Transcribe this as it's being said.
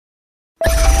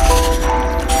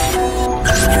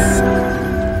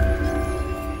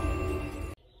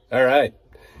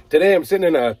Today I'm sitting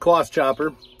in a cloth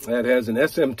chopper that has an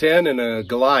SM-10 and a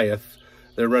Goliath.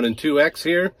 They're running 2X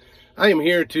here. I am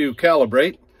here to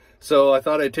calibrate, so I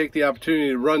thought I'd take the opportunity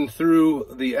to run through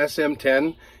the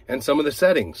SM-10 and some of the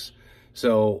settings.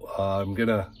 So I'm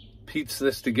gonna piece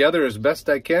this together as best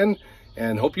I can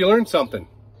and hope you learned something.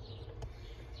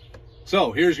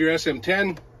 So here's your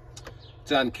SM-10.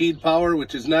 It's on keyed power,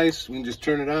 which is nice. We can just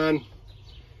turn it on.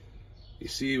 You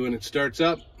see when it starts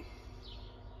up.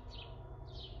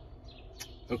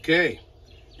 Okay,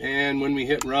 and when we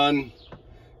hit run,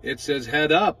 it says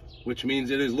head up, which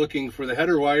means it is looking for the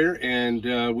header wire,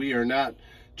 and we are not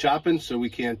chopping, so we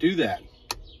can't do that.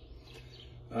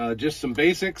 Just some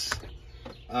basics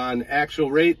on actual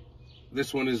rate.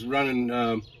 This one is running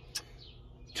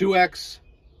 2X,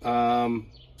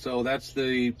 so that's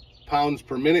the pounds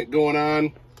per minute going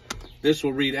on. This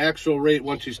will read actual rate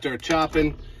once you start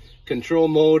chopping. Control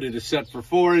mode, it is set for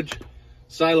forage.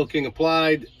 Agri-King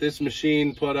applied. This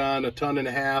machine put on 1.5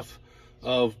 tons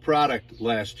of product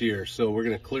last year, so we're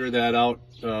going to clear that out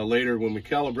later when we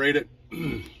calibrate it.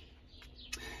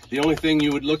 The only thing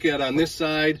you would look at on this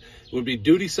side would be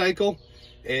duty cycle,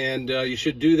 and you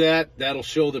should do that. That'll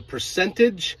show the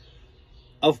percentage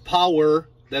of power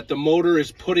that the motor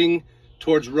is putting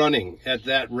towards running at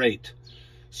that rate.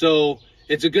 So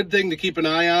it's a good thing to keep an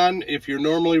eye on if you're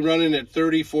normally running at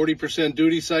 30-40%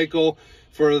 duty cycle.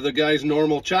 For the guys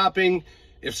normal chopping,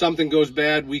 if something goes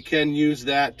bad, we can use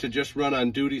that to just run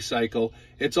on duty cycle.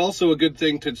 It's also a good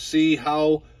thing to see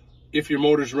how, if your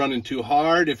motor's running too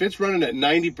hard. If it's running at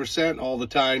 90% all the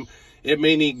time, it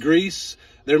may need grease.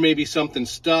 There may be something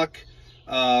stuck.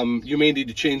 You may need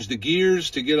to change the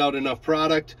gears to get out enough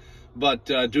product, but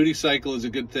duty cycle is a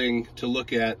good thing to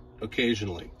look at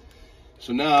occasionally.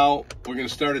 So now we're going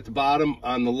to start at the bottom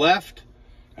on the left,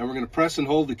 and we're going to press and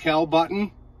hold the cal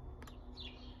button.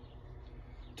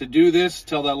 To do this,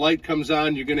 till that light comes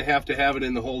on, you're going to have it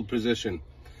in the hold position.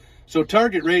 So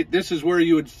target rate, this is where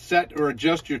you would set or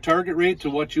adjust your target rate to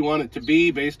what you want it to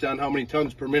be based on how many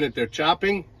tons per minute they're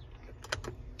chopping.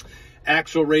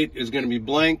 Actual rate is going to be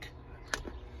blank.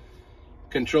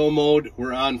 Control mode,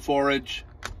 we're on forage.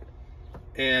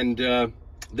 And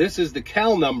this is the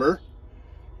cal number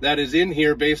that is in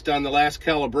here based on the last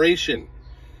calibration.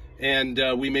 And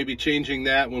we may be changing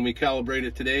that when we calibrate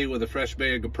it today with a fresh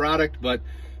bag of product, but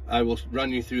I will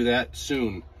run you through that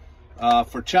soon.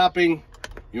 For chopping,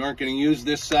 you aren't going to use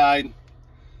this side.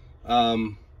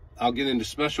 I'll get into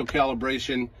special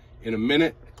calibration in a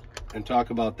minute and talk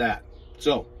about that.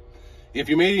 So if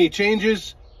you made any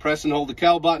changes, press and hold the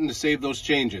cal button to save those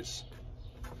changes.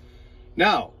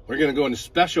 Now we're going to go into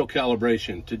special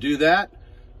calibration. To do that,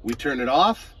 we turn it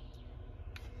off,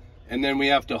 and then we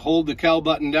have to hold the cal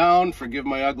button down, forgive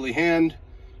my ugly hand,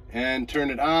 and turn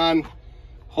it on.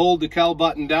 Hold the cal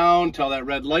button down till that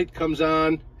red light comes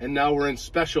on, and now we're in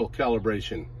special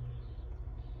calibration.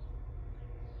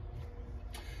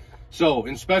 So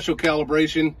in special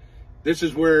calibration, this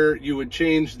is where you would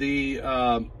change the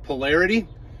polarity.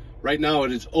 Right now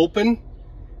it is open.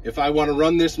 If I want to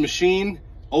run this machine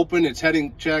open, it's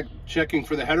checking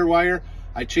for the header wire.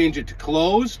 I change it to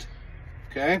closed.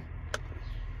 Okay.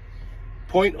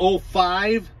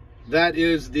 0.05, that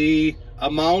is the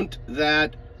amount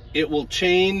that it will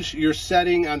change your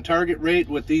setting on target rate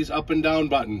with these up and down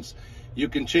buttons. You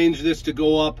can change this to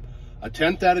go up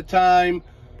 1/10 at a time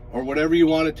or whatever you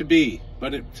want it to be.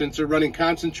 But since they're running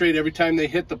concentrate, every time they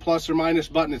hit the plus or minus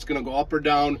button, it's going to go up or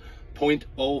down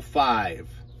 0.05.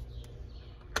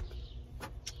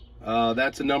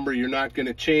 That's a number you're not going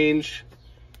to change.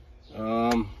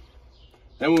 Then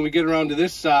when we get around to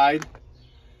this side,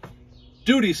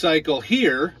 duty cycle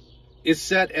here is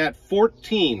set at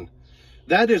 14.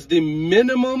 That is the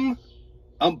minimum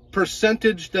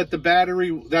percentage that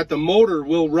the motor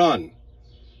will run.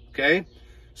 Okay,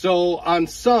 so on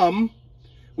some,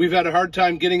 we've had a hard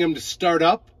time getting them to start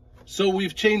up, so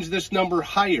we've changed this number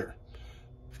higher.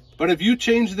 But if you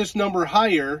change this number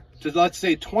higher to, let's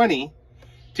say, 20,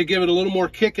 to give it a little more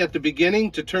kick at the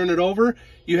beginning to turn it over,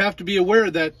 you have to be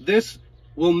aware that this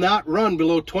will not run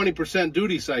below 20%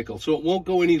 duty cycle, so it won't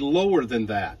go any lower than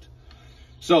that.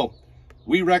 So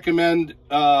we recommend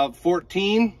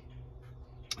 14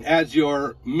 as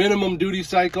your minimum duty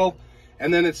cycle,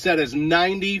 and then it's set as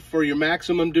 90 for your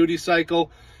maximum duty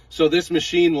cycle. So this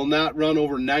machine will not run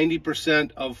over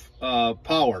 90% of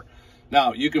power.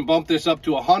 Now you can bump this up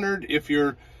to 100 if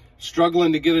you're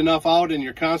struggling to get enough out and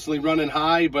you're constantly running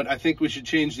high, but I think we should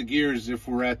change the gears if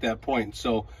we're at that point.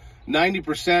 So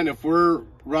 90%, if we're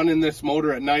running this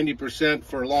motor at 90%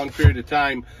 for a long period of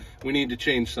time, we need to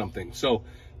change something. So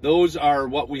those are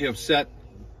what we have set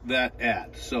that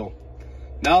at. So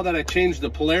Now that I changed the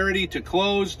polarity to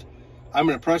closed, I'm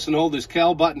going to press and hold this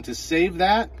Cal button to save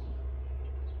that.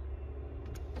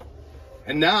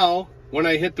 And now, when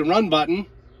I hit the run button,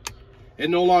 it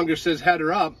no longer says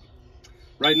header up.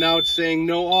 Right now it's saying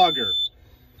no auger.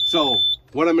 So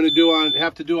what I'm going to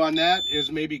have to do on that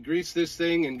is maybe grease this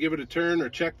thing and give it a turn, or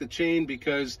check the chain,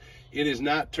 because it is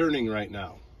not turning right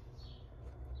now.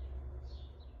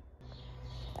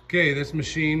 Okay, this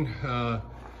machine,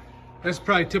 that's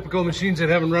probably typical machines that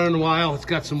haven't run in a while. It's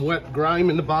got some wet grime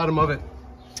in the bottom of it.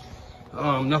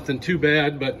 Nothing too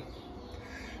bad, but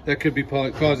that could be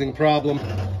causing a problem.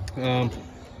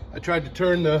 I tried to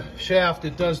turn the shaft.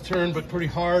 It does turn, but pretty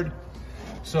hard.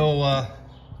 So I'm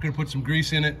gonna put some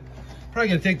grease in it. Probably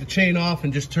gonna take the chain off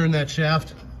and just turn that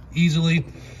shaft easily.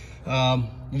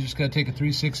 You just gotta take a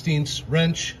 3/16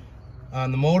 wrench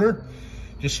on the motor.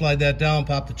 Just slide that down,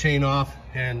 pop the chain off,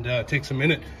 and it takes a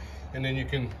minute. And then you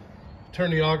can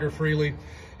turn the auger freely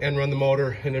and run the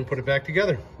motor, and then put it back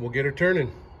together. We'll get her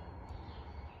turning.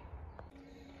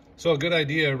 So a good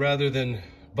idea, rather than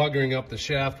buggering up the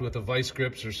shaft with a vice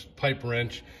grips or pipe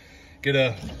wrench, get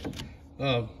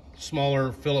a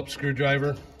smaller Phillips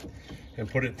screwdriver and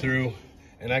put it through.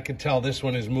 And I can tell this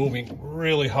one is moving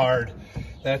really hard.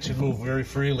 That should move very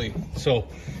freely. So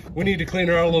we need to clean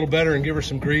her out a little better and give her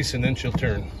some grease, and then she'll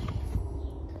turn.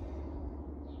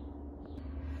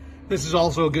 This is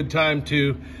also a good time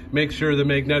to make sure the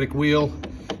magnetic wheel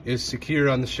is secure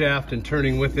on the shaft and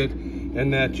turning with it,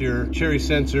 and that your cherry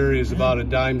sensor is about a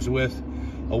dime's width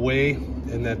away,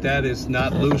 and that is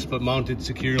not loose but mounted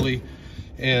securely.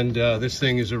 And this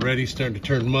thing is already starting to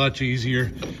turn much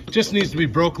easier. Just needs to be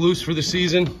broke loose for the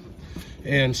season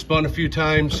and spun a few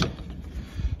times.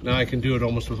 Now I can do it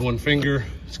almost with one finger.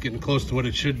 It's getting close to what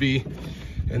it should be.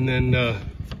 And then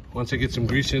once I get some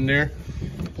grease in there,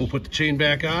 we'll put the chain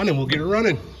back on and we'll get it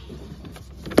running.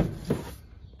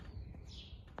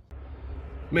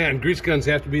 Man, grease guns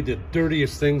have to be the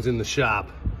dirtiest things in the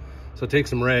shop. So take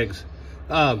some rags,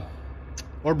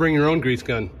 or bring your own grease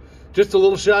gun. Just a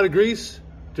little shot of grease,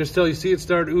 just till you see it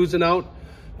start oozing out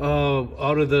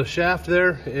of the shaft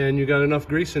there, and you got enough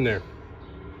grease in there.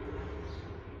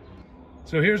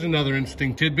 So here's another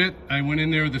interesting tidbit. I went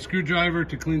in there with a screwdriver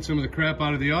to clean some of the crap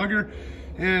out of the auger,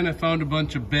 and I found a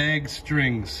bunch of bag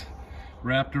strings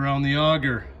wrapped around the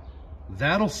auger.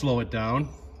 That'll slow it down.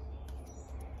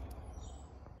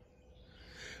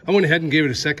 I went ahead and gave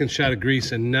it a second shot of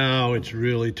grease, and now it's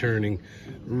really turning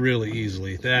really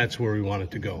easily. That's where we want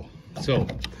it to go. So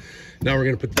now we're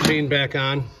gonna put the chain back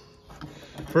on.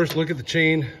 First, look at the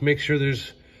chain, make sure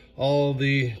all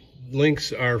the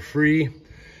links are free,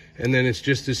 and then it's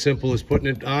just as simple as putting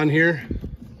it on here.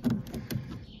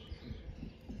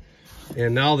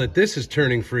 And now that this is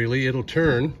turning freely, it'll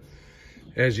turn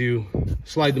as you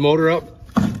slide the motor up.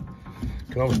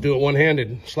 You can always do it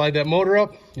one-handed. Slide that motor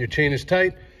up, your chain is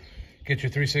tight, get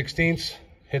your 3/16,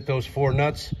 hit those 4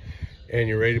 nuts, and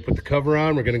you're ready to put the cover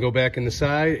on. We're gonna go back in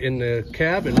the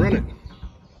cab and run it.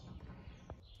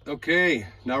 Okay,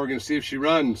 now we're gonna see if she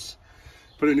runs.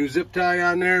 Put a new zip tie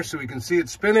on there so we can see it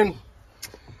spinning,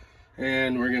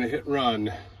 and we're gonna hit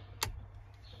run.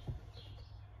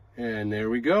 And there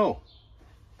we go.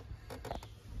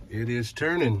 It is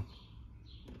turning.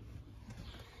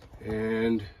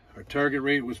 And our target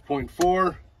rate was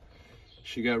 0.4.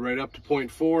 She got right up to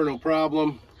 0.4, no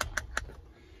problem.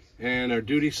 And our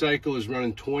duty cycle is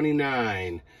running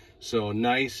 29. So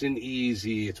nice and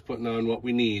easy. It's putting on what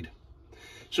we need.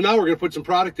 So now we're going to put some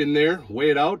product in there, weigh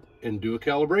it out, and do a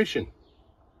calibration.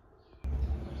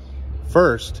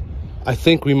 First, I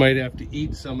think we might have to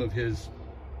eat some of his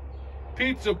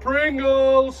pizza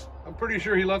Pringles. I'm pretty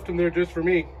sure he left them there just for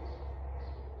me.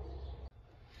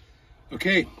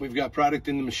 Okay, we've got product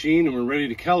in the machine and we're ready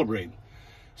to calibrate.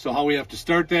 So how we have to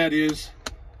start that is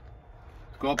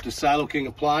go up to Agri-King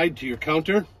applied to your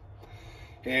counter.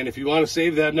 And if you want to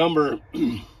save that number,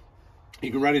 you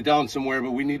can write it down somewhere,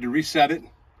 but we need to reset it.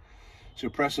 So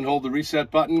press and hold the reset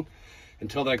button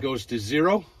until that goes to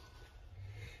 0.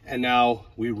 And now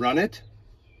we run it.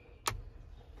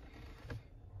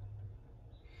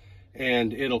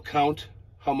 And it'll count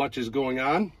how much is going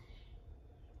on.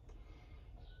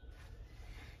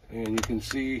 And you can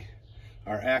see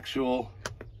our actual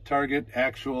target,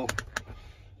 actual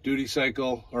duty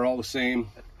cycle are all the same.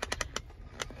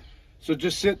 So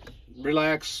just sit,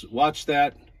 relax, watch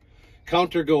that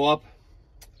counter go up.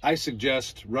 I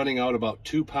suggest running out about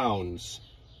 2 pounds.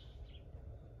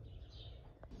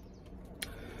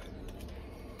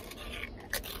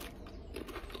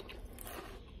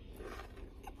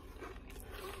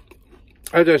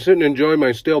 As I sit and enjoy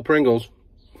my stale Pringles,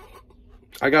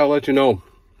 I gotta let you know,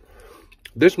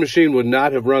 this machine would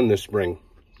not have run this spring.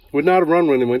 Would not have run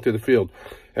when it went to the field.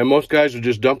 And most guys would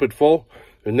just dump it full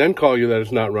and then call you that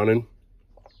it's not running.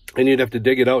 And you'd have to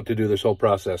dig it out to do this whole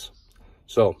process.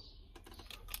 So,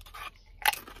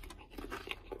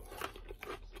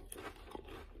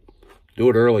 do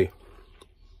it early.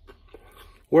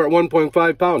 We're at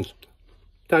 1.5 pounds.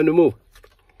 Time to move.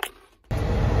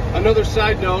 Another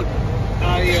side note,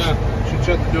 I should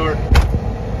shut the door.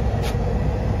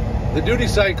 The duty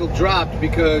cycle dropped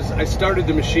because I started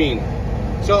the machine.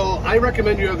 So I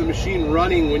recommend you have the machine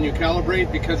running when you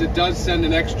calibrate because it does send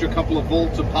an extra couple of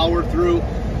volts of power through.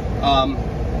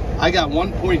 I got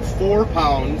 1.4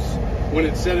 pounds when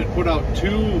it said it put out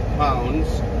 2 pounds.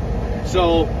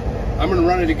 So I'm going to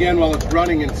run it again while it's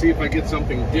running and see if I get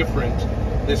something different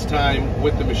this time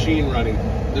with the machine running.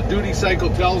 The duty cycle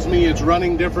tells me it's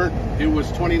running different. It was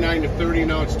 29 to 30,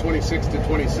 now it's 26 to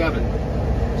 27.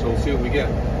 So we'll see what we get.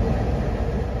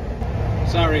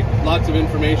 Sorry, lots of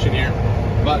information here,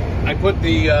 but I put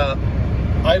the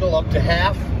idle up to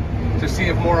half to see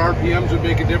if more RPMs would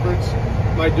make a difference.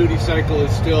 My duty cycle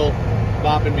is still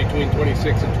bopping between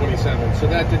 26 and 27, so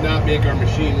that did not make our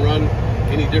machine run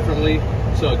any differently,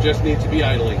 so it just needs to be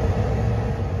idling.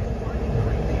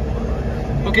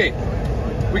 Okay,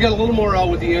 we got a little more out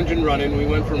with the engine running. We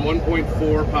went from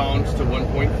 1.4 pounds to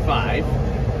 1.5.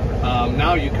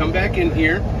 Now you come back in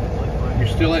here, you're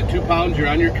still at 2 pounds, you're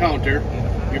on your counter.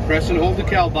 You press and hold the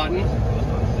cal button,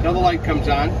 now the light comes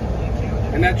on,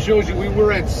 and that shows you we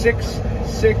were at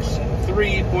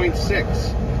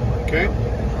 663.6, okay?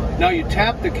 Now you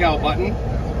tap the cal button,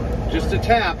 just a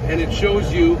tap, and it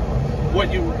shows you what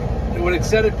it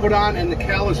said it put on, and the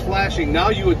cal is flashing. Now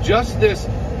you adjust this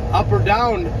up or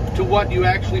down to what you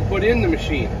actually put in the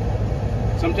machine.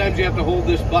 Sometimes you have to hold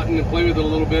this button and play with it a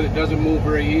little bit. It doesn't move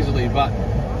very easily, but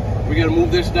we got to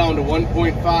move this down to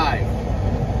 1.5.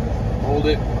 Hold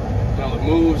it until it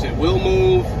moves. It will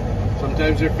move.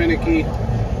 Sometimes they're finicky.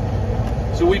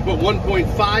 So we put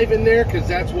 1.5 in there because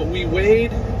that's what we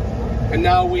weighed. And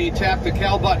now we tap the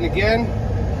cal button again,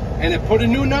 and it put a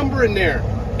new number in there,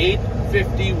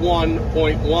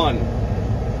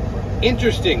 851.1.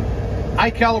 Interesting.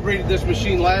 I calibrated this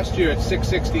machine last year at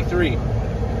 663.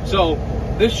 So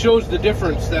this shows the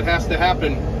difference that has to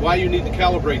happen, why you need to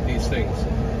calibrate these things.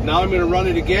 Now I'm going to run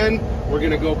it again. We're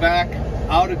going to go back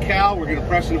out of cal. We're going to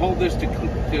press and hold this to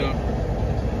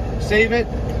save it.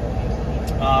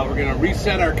 We're going to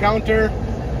reset our counter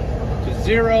to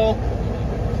 0,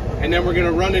 and then we're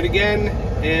going to run it again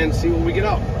and see what we get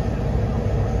out.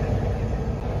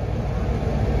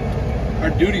 Our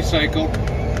duty cycle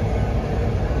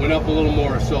went up a little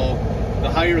more, so the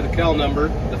higher the cal number,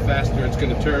 the faster it's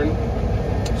going to turn.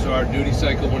 So our duty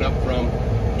cycle went up from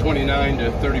 29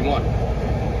 to 31.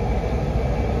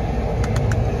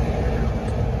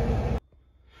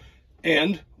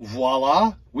 And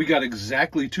voila, we got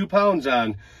exactly 2 pounds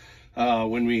on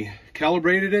when we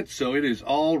calibrated it, so it is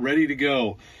all ready to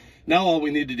go. Now all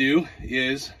we need to do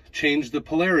is change the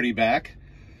polarity back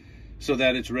so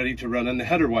that it's ready to run on the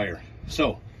header wire.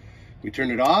 So we turn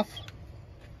it off,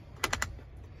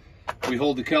 we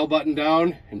hold the cal button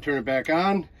down and turn it back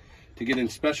on to get in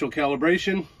special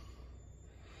calibration.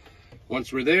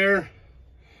 Once we're there,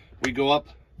 we go up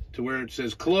to where it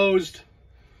says closed.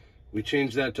 We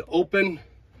change that to open.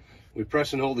 We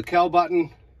press and hold the cal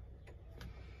button.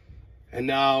 And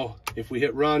now if we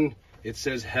hit run, it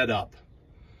says head up.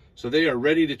 So they are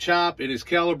ready to chop. It is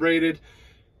calibrated.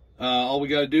 All we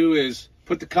got to do is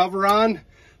put the cover on,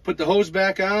 put the hose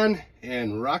back on,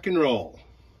 and rock and roll.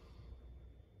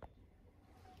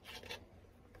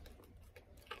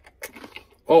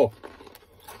 Oh,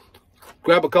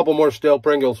 grab a couple more stale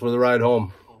Pringles for the ride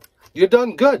home. You're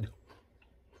done good.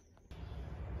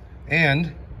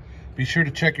 And be sure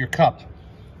to check your cup.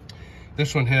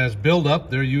 This one has buildup.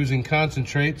 They're using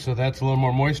concentrate, so that's a little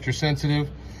more moisture sensitive.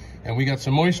 And we got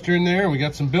some moisture in there, and we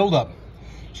got some buildup.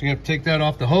 So you're gonna have to take that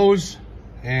off the hose,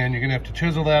 and you're gonna have to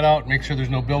chisel that out, make sure there's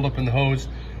no buildup in the hose,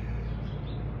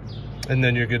 and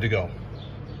then you're good to go.